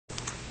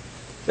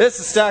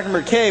This is stock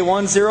number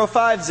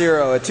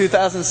K1050, a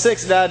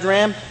 2006 Dodge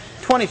Ram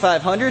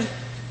 2500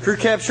 crew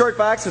cab short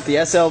box with the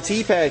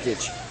SLT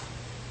package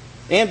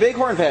and big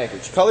horn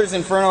package. Colors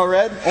Inferno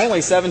Red, only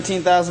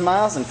 17,000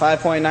 miles, and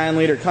 5.9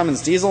 liter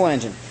Cummins diesel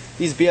engine.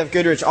 These BF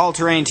Goodrich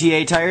all-terrain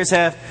TA tires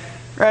have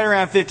right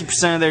around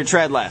 50% of their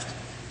tread left.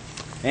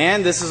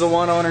 And this is a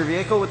one-owner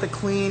vehicle with a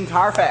clean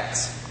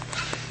Carfax.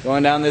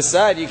 Going down this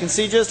side, you can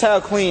see just how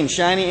clean,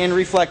 shiny, and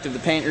reflective the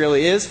paint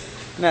really is.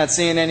 Not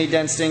seeing any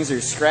dents, stings, or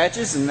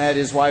scratches, and that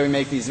is why we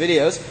make these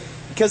videos,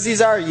 because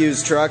these are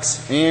used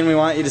trucks, and we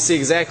want you to see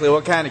exactly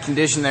what kind of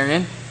condition they're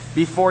in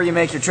before you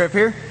make your trip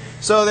here,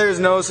 so there's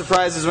no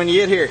surprises when you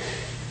get here.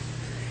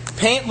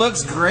 Paint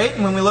looks great,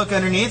 and when we look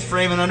underneath,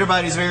 frame and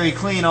underbody is very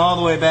clean all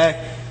the way back.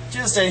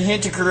 Just a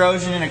hint of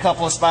corrosion in a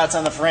couple of spots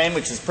on the frame,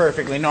 which is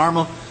perfectly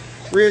normal.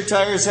 Rear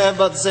tires have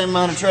about the same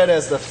amount of tread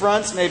as the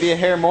fronts, maybe a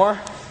hair more.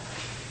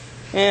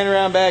 And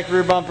around back,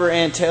 rear bumper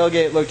and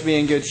tailgate look to be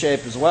in good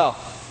shape as well.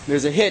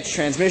 There's a hitch,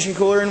 transmission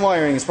cooler, and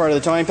wiring as part of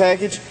the towing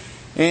package.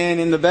 And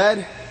in the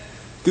bed,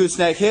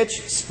 gooseneck hitch,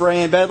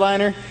 spray and bed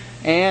liner,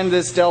 and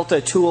this Delta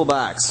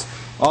toolbox,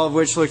 all of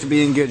which look to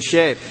be in good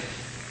shape.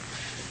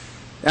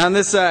 On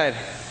this side,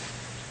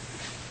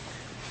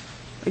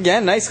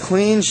 again, nice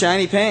clean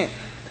shiny paint.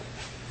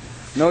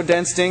 No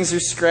dents, stings, or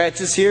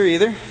scratches here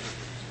either.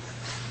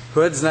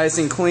 Hood's nice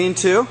and clean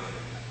too.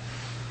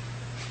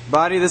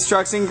 Body of this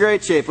truck's in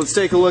great shape. Let's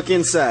take a look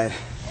inside.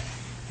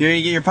 Here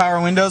you get your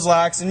power windows,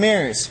 locks, and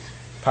mirrors.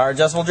 Power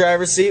adjustable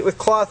driver's seat with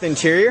cloth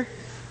interior.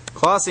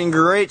 Cloth's in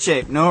great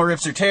shape. No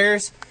rips or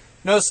tears,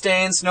 no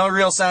stains, no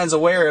real signs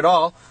of wear at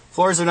all.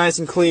 Floors are nice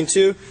and clean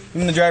too.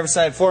 Even the driver's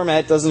side floor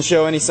mat doesn't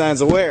show any signs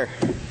of wear.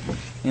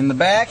 In the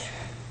back,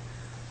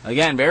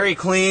 again, very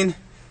clean,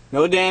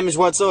 no damage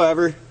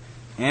whatsoever,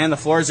 and the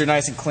floors are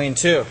nice and clean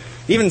too.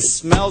 Even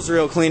smells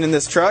real clean in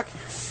this truck.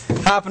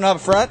 Hopping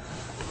up front,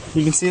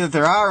 you can see that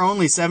there are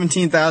only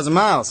 17,000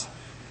 miles.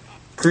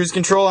 Cruise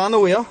control on the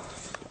wheel.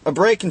 A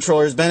brake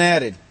controller has been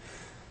added.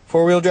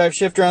 Four-wheel drive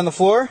shifter on the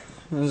floor.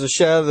 There's a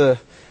shot of the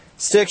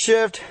stick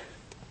shift,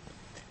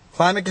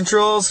 climate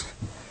controls,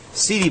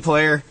 CD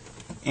player,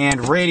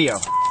 and radio.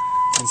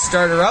 And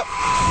start her up.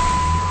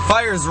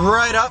 Fires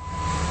right up.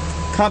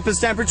 Compass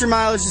temperature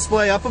mileage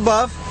display up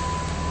above.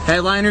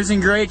 Headliner's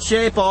in great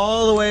shape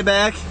all the way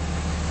back.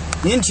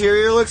 The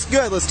interior looks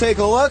good. Let's take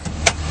a look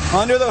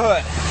under the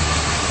hood.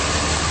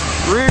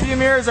 Rear view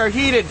mirrors are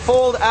heated,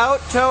 fold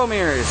out tow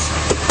mirrors.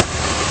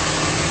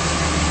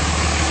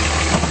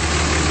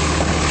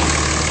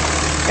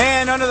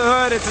 And under the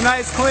hood, it's a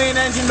nice clean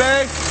engine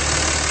bay,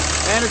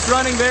 and it's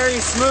running very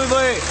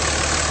smoothly.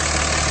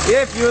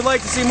 If you would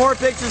like to see more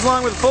pictures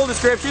along with a full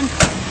description,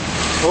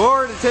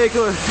 or to take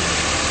a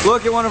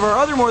look at one of our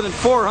other more than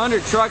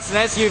 400 trucks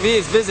and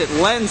SUVs, visit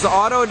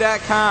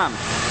lenzauto.com.